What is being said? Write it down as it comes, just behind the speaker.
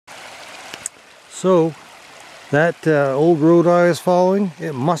So that old road I was following,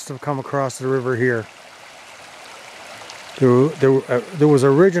 it must have come across the river here. There was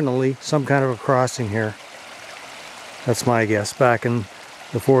originally some kind of a crossing here. That's my guess, back in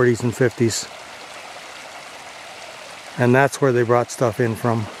the 40s and 50s. And that's where they brought stuff in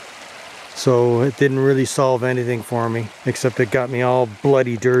from. So it didn't really solve anything for me, except it got me all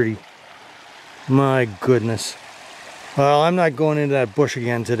bloody dirty. My goodness. Well, I'm not going into that bush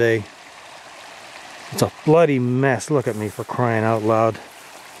again today. It's a bloody mess. Look at me, for crying out loud.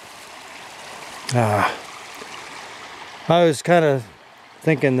 I was kind of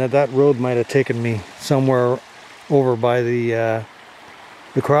thinking that that road might have taken me somewhere over by the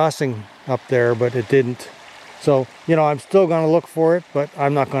crossing up there, but it didn't. So, you know, I'm still going to look for it, but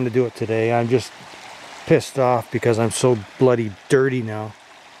I'm not going to do it today. I'm just pissed off because I'm so bloody dirty now.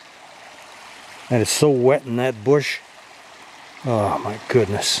 And it's so wet in that bush. Oh my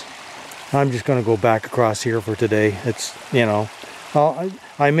goodness. I'm just going to go back across here for today. It's, you know,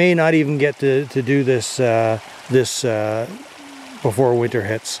 I may not even get to do this before winter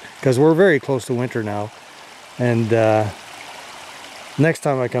hits, because we're very close to winter now. And next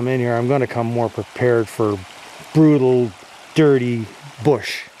time I come in here, I'm going to come more prepared for brutal, dirty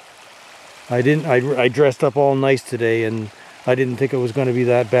bush. I dressed up all nice today, and I didn't think it was going to be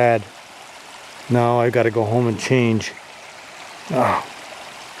that bad. Now I've got to go home and change. Oh,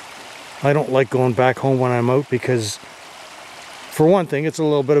 I don't like going back home when I'm out, because for one thing, it's a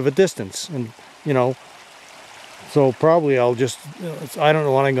little bit of a distance, and you know, so probably I'll just, I don't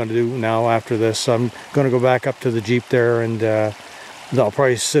know what I'm going to do now after this. I'm going to go back up to the Jeep there, and I'll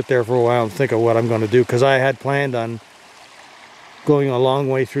probably sit there for a while and think of what I'm going to do, because I had planned on going a long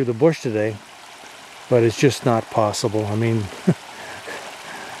way through the bush today, but it's just not possible. I mean,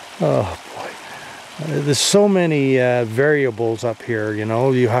 oh boy, there's so many variables up here, you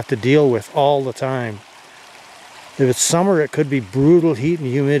know, you have to deal with all the time. If it's summer, it could be brutal heat and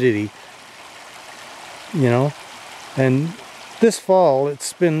humidity, you know, and this fall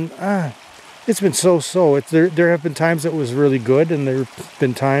it's been so-so. There have been times it was really good, and there have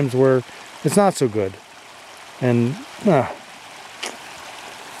been times where it's not so good. And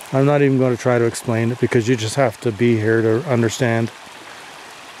I'm not even going to try to explain it, because you just have to be here to understand.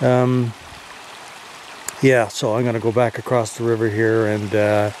 Yeah, so I'm going to go back across the river here and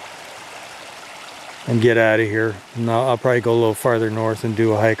get out of here. And I'll probably go a little farther north and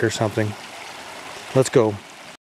do a hike or something. Let's go.